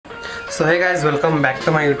So hey guys, welcome back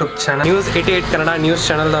to my YouTube channel. News88Kannada news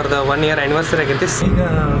channel or the 1 year anniversary agaithi. Iga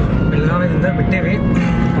Belgaviinda bittevi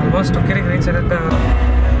almost hukkeri reach agata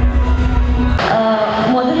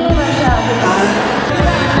ಮೊದಲನೇ ವರ್ಷ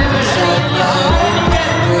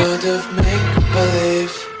world of make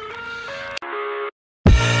believe.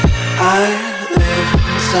 I live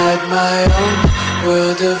inside my own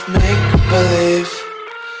world of make believe.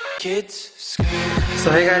 Kids So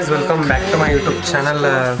hey guys, welcome back to my YouTube channel.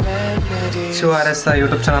 Vishwaraj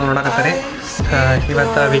YouTube channel ನೋಡಕತ್ತಾರೆ.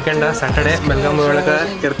 ಇವತ್ತು weekend Saturday Belagavi ಒಳಗೆ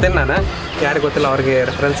ಇರ್ತೇನೆ ನಾನು. ಯಾರಿಗೆ ಗೊತ್ತಿಲ್ಲ ಅವ್ರಿಗೆ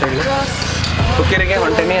reference ಹೇಳಿ. ಹುಕ್ಕೇರಿಗೆ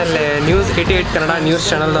ಹೊಂಟೇನಿ. ಅಲ್ಲಿ News88Kannada ನ್ಯೂಸ್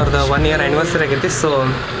ಚಾನಲ್ ಅವ್ರದ್ದು 1 year anniversary ಆಗೈತಿ. ಸೊ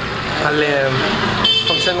ಅಲ್ಲಿ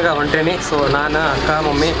ಫಂಕ್ಷನ್ಗೆ ಹೊಂಟೇನಿ. ಸೊ ನಾನು ಅಕ್ಕ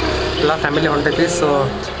ಮಮ್ಮಿ ಎಲ್ಲ ಫ್ಯಾಮಿಲಿ ಹೊಂಟೈತಿ. ಸೊ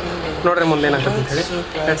ನೋಡ್ರಿ ಮುಂದೆ ಏನಾಗ್ತದೆ ಅಂತ ಹೇಳಿ.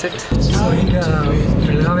 That's it. ಸೊ ಈಗ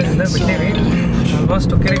ಬೆಳಗಾವಿಯಿಂದ ಬಿಟ್ಟೇವಿ.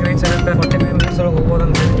 ಆಲ್ಮೋಸ್ಟ್ ಹುಕ್ಕೇರಿಗೆ ರೀಚ್ ಆಗುತ್ತೆ. 45 minutes ಒಳಗೆ ಹೋಗ್ಬೋದು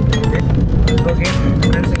ಅಂತ ಹೇಳಿ ಹೋಗಿ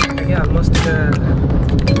ಫ್ರೆಂಡ್ಸ್ ಆಲ್ಮೋಸ್ಟ್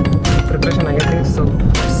ಪ್ರಿಪ್ರೇಷನ್ ಆಗೈತಿ. ಸೊ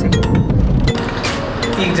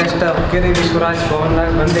ಈಗ ಜಸ್ಟ್ ಹುಕ್ಕೇರಿ ವಿಶ್ವರಾಜ್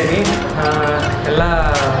ಭವನ್ದಾಗ ಬಂದೇನಿ. ಎಲ್ಲ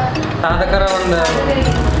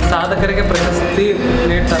ಸಾಧಕರಿಗೆ ಪ್ರಶಸ್ತಿ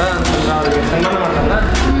ನೀಡ್ತಾರೆ ಅಂತಂದ್ರೆ ಅವ್ರಿಗೆ ಸನ್ಮಾನ ಮಾಡ್ತಾರ.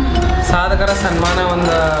 ಸಾಧಕರ ಸನ್ಮಾನ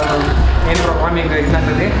ಒಂದು ಏನು ಪ್ರೋಗ್ರಾಮ್ ಈಗ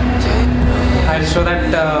ಇದಾಗ್ತದೆ. I show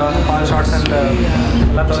that all shorts and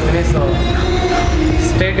ಎಲ್ಲ ತೊಗೊತೀನಿ. ಸೊ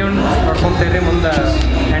ಸ್ಟೇ ಟ್ಯೂನ್ ನೋಡ್ಕೊತೀರಿ ಮುಂದೆ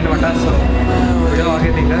ಎಂಡ್ ಮಟ್ಟ. ಸೊ ವಿಡಿಯೋ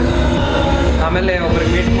ಆಗೈತಿ ಈಗ. ಆಮೇಲೆ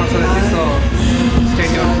ಒಬ್ರಿಗೆ meet ಮಾಡ್ಸೋದೈತಿ. So stay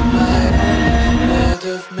tune.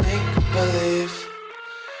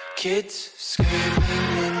 Kids screaming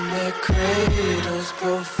in their cradles,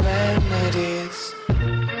 profanities.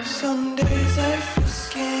 Some days I feel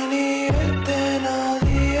skinnier than all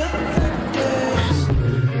the other days.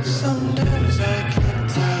 Sometimes I can't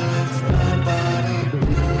tell if my body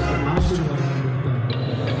belongs to me.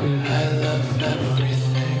 I love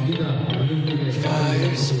everything.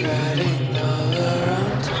 Fire spreading all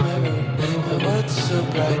around my room. My world's so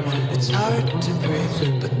bright, it's hard to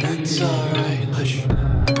breathe, but that's alright. Hush.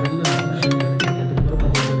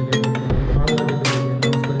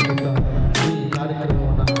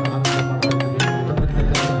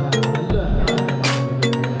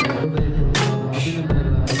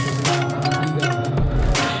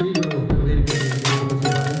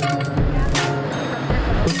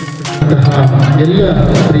 ಎಲ್ಲ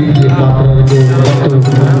ಪ್ರೀತಿಯ ಪಾತ್ರರಿಗೂ ಮತ್ತು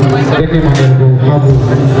ಗಣ್ಯಮಾನ್ಯರಿಗೂ ಹಾಗೂ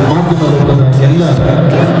ಮಾಧ್ಯಮ ಲೋಕದ ಎಲ್ಲ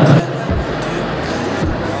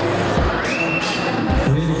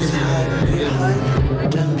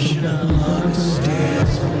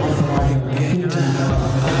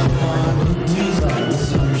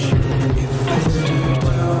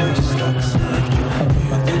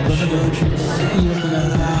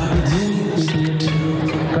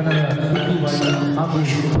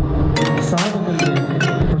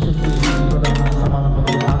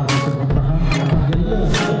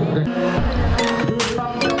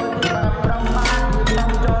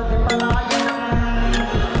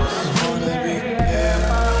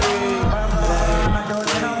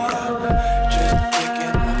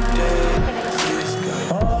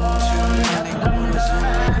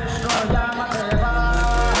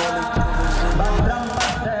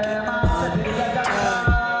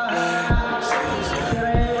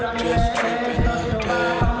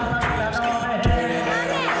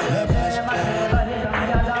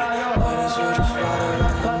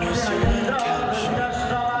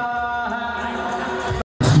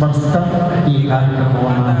ಈ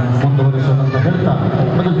ಕಾರ್ಯಕ್ರಮವನ್ನು ಮುಂದುವರಿಸುವಂತ ಹೇಳ್ತಾ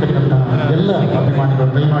ಬಂದಿರತಕ್ಕಂಥ ಎಲ್ಲ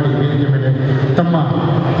ಅಭಿಮಾನಿಗಳು ದಯಮಾಡಿ ವೇದಿಕೆ ಮೇಲೆ ತಮ್ಮ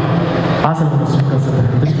ಆಸನವನ್ನು ಸ್ವೀಕರಿಸುತ್ತಾರೆ.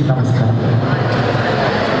 ನಮಸ್ಕಾರ.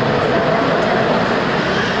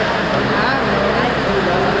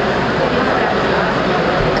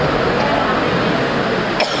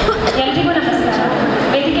 ಎಲ್ರಿಗೂ ನಮಸ್ಕಾರ.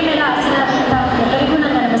 ವೇದಿಕೆ ಮೇಲೆ ಆಸನ ಎಲ್ಲರಿಗೂ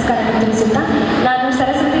ನನ್ನ ನಮಸ್ಕಾರ ತಿಳಿಸುತ್ತಾ ನಾನು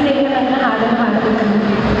ಸರಸ್ವತಿ ದೇವಿಯ ಮೇಲಿನ ಹಾಡನ್ನು ಹಾಡಬೇಕಂತ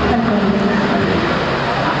ಅನ್ಕೊಂಡಿದ್ದೀನಿ.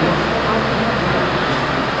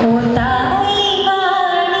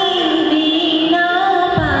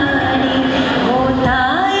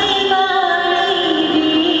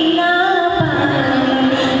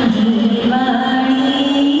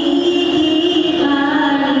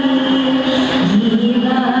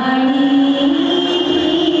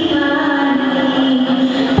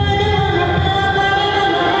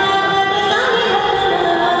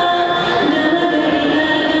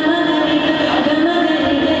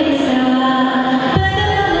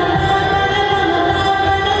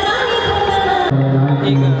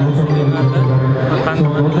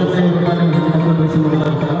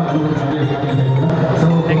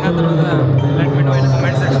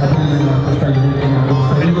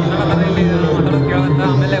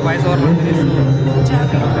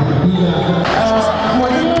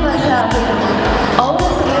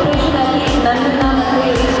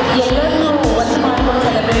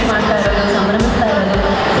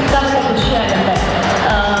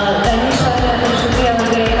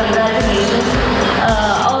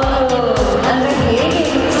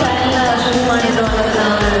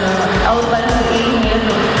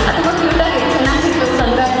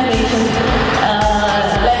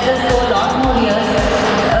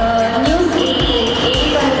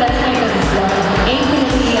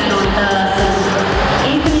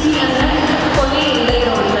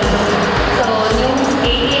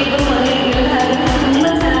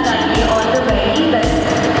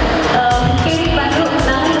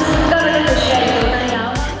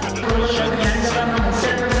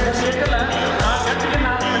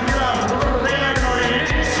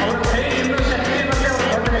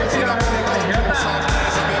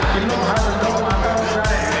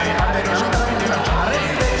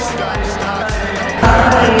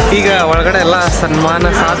 ಒಳಗಡೆ ಎಲ್ಲ ಸನ್ಮಾನ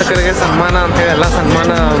ಸಾಧಕರಿಗೆ ಸನ್ಮಾನ ಅಂತೇಳಿ ಎಲ್ಲ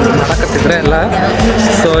ಸನ್ಮಾನ ಮಾಡಕತ್ತಿದ್ರೆ ಎಲ್ಲ.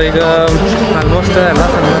 ಸೊ ಈಗ ಆಲ್ಮೋಸ್ಟ್ ಎಲ್ಲ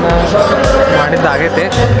ಸನ್ಮಾನ ಮಾಡಿದ್ದಾಗೈತೆ.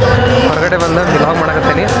 ಹೊರಗಡೆ ಬಂದು ವ್ಲಾಗ್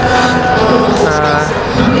ಮಾಡಕತ್ತೀನಿ.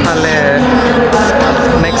 ಅಲ್ಲೇ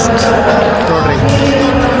ನೆಕ್ಸ್ಟ್ ನೋಡ್ರಿ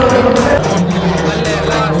ಅಲ್ಲೇ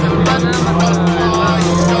ಎಲ್ಲ ಸನ್ಮಾನ ನಡೆದೈತಿ.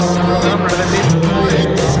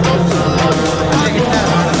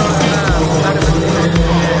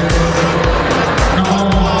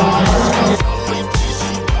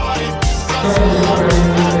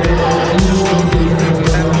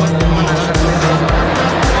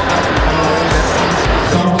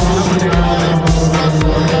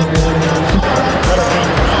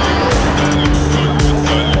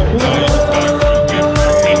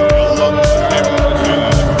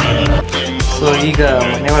 ಸೊ ಈಗ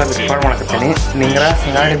ಮನೆ ಒಳಗೆ ರೆಕಾರ್ಡ್ ಮಾಡಕತ್ತೀನಿ.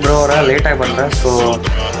 ಸಿಂಗಾಡಿ ಬ್ರೋ ಅವರ ಲೇಟಾಗಿ ಬಂದ್ರೆ ಸೊ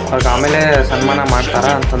ಅವ್ರಿಗೆ ಆಮೇಲೆ ಸನ್ಮಾನ ಮಾಡ್ತಾರ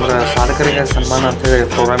ಅಂತಂದ್ರೆ ಸಾಧಕರಿಗೆ ಸನ್ಮಾನ ಅಂತೇಳಿ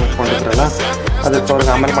ಪ್ರೋಗ್ರಾಮ್ ಇಟ್ಕೊಂಡಿದ್ರಲ್ಲ ಅದಕ್ಕೆ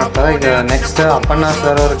ಅವ್ರಿಗೆ ಆಮೇಲೆ ಮಾಡ್ತಾರೆ. ಈಗ ನೆಕ್ಸ್ಟ್ ಅಪ್ಪಣ್ಣ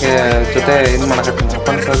ಸರ್ ಅವ್ರಿಗೆ ಜೊತೆ ಇದು ಮಾಡಕತ್ತೀನಿ.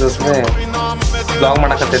 ಅಪ್ಪಣ್ಣ ಸರ್ ಜೊತೆ ಬ್ಲಾಗ್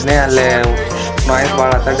ಮಾಡಕತ್ತಿದ್ನಿ. ಅಲ್ಲೇ ನಾಯ್ಸ್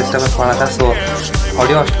ಭಾಳ ಆತ, ಡಿಸ್ಟರ್ಬೆನ್ಸ್ ಭಾಳ ಆತ. ಸೊ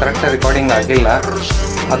ಆಡಿಯೋ ಅಷ್ಟು ಕರೆಕ್ಟಾಗಿ ರೆಕಾರ್ಡಿಂಗ್ ಆಗಿಲ್ಲ.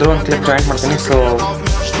 ಆದರೂ ಒಂದು ಕ್ಲಿಪ್ ಜಾಯಿಂಟ್ ಮಾಡ್ತೀನಿ. ಸೊ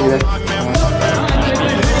ಇದೆ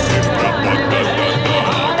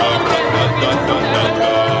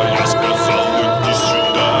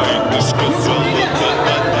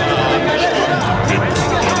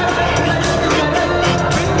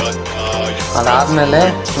ಅದಾದಮೇಲೆ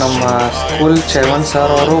ನಮ್ಮ ಸ್ಕೂಲ್ ಚೇರ್ಮನ್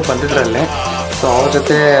ಸರ್ ಅವರು ಬಂದಿದ್ರಲ್ಲಿ. ಸೊ ಅವ್ರ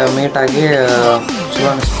ಜೊತೆ ಮೀಟಾಗಿ ಚಲೋ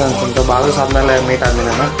ಅನಿಸ್ತು ಅಂತಂತ ಭಾಳ ದಿವಸ ಆದಮೇಲೆ ಮೀಟ್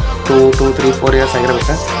ಆದ್ಮೇಲೆ ನಾನು 2, 3, 4 ಇಯರ್ಸ್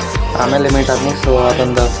ಆಗಿರ್ಬೇಕು. ಆಮೇಲೆ ಮೀಟ್ ಆದ್ಮೇಲೆ ಸೊ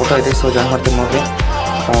ಅದೊಂದು ಫೋಟೋ ಇದೆ. ಸೊ ಜಾಯ್ನ್ ಮಾಡ್ತೀನಿ ನೋಡಿರಿ.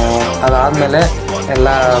 ಅದಾದಮೇಲೆ ಎಲ್ಲ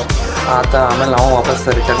ಆತ ಆಮೇಲೆ ನಾವು ವಾಪಸ್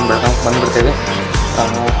ರಿಟರ್ನ್ ಬಂದುಬಿಡ್ತೇವೆ.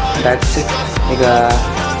 That's it. ಈಗ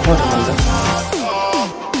ನೋಡಿರಿ ಮುಂದೆ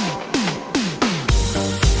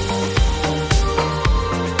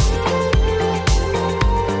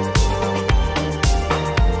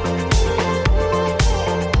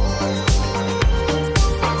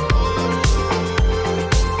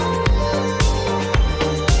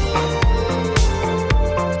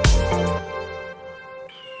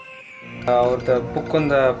ಅವ್ರದ್ದು ಬುಕ್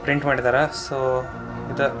ಒಂದು ಪ್ರಿಂಟ್ ಮಾಡಿದ್ದಾರೆ. ಸೊ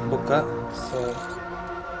ಇದು ಬುಕ್. ಸೊ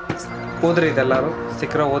ಓದ್ರಿ, ಇದೆಲ್ಲರೂ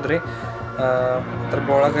ಸಿಕ್ಕರೆ ಓದ್ರಿ. ಅದ್ರ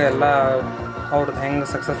ಒಳಗೆ ಎಲ್ಲ ಅವ್ರದ್ದು ಹೆಂಗೆ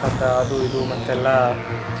ಸಕ್ಸಸ್ ಆಗ್ತದೆ ಅದು ಇದು ಮತ್ತೆಲ್ಲ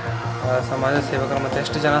ಸಮಾಜ ಸೇವಕರು ಮತ್ತು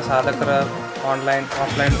ಎಷ್ಟು ಜನ ಸಾಧಕರ ಆನ್ಲೈನ್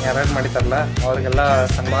ಆಫ್ಲೈನ್ ಯಾರ್ಯಾರು ಮಾಡಿದ್ದಾರಲ್ಲ ಅವ್ರಿಗೆಲ್ಲ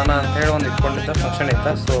ಸನ್ಮಾನ ಅಂತೇಳಿ ಒಂದು ಇಟ್ಕೊಂಡಿದ್ದ ಫಂಕ್ಷನ್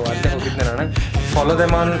ಇತ್ತು. ಸೊ ಅಲ್ಲೇ ಹೋಗಿದ್ದೆ ನಾನು. Follow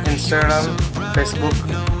them on Instagram, Facebook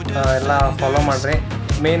ಎಲ್ಲ ಫಾಲೋ ಮಾಡಿರಿ.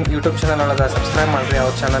 ಮೇನ್ ಯೂಟ್ಯೂಬ್ ಚಾನಲ್ ಒಳಗೆ ಸಬ್ಸ್ಕ್ರೈಬ್ ಮಾಡಿರಿ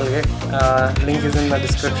ಅವ್ರ ಚಾನಲ್ಗೆ. Link is in the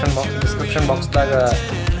description ಬಾಕ್ಸ್ದಾಗ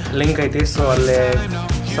link ಐತಿ. ಸೊ ಅಲ್ಲಿ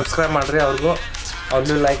ಸಬ್ಸ್ಕ್ರೈಬ್ ಮಾಡಿರಿ.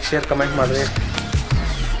 ಅವ್ರಿಗೂ ಲೈಕ್ ಶೇರ್ ಕಮೆಂಟ್ ಮಾಡಿರಿ.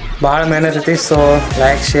 ಭಾಳ ಮೇಹನತ್ ಐತಿ. ಸೊ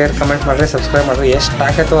ಲೈಕ್ ಶೇರ್ ಕಮೆಂಟ್ ಮಾಡಿರಿ, ಸಬ್ಸ್ಕ್ರೈಬ್ ಮಾಡಿರಿ. ಎಷ್ಟು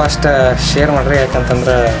ಆಕೈತೋ ಅಷ್ಟು ಶೇರ್ ಮಾಡಿರಿ.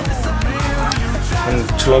 ಯಾಕಂತಂದ್ರೆ ಒಂದು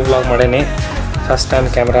ಚಲೋ ವ್ಲಾಗ್ ಮಾಡೀನಿ. ಫಸ್ಟ್ ಟೈಮ್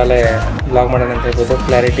ಕ್ಯಾಮ್ರಾಲೇ ವ್ಲಾಗ್ ಮಾಡೀನಿ ಅಂತ ಹೇಳ್ಬೋದು.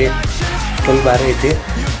 ಕ್ಲಾರಿಟಿ ಫುಲ್ ಭಾರಿ ಐತಿ.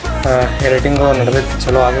 ಎಡಿಟಿಂಗು ನಡೆದೈತಿ,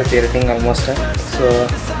 ಚಲೋ ಆಗೈತಿ editing almost. So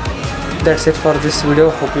that's it for this video.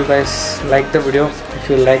 Hope you guys like the video. If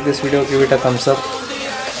you like this video, give it a thumbs up,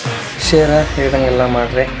 share, ಹೇಳಿದಂಗೆಲ್ಲ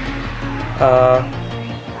ಮಾಡಿರಿ.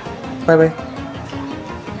 Bye bye.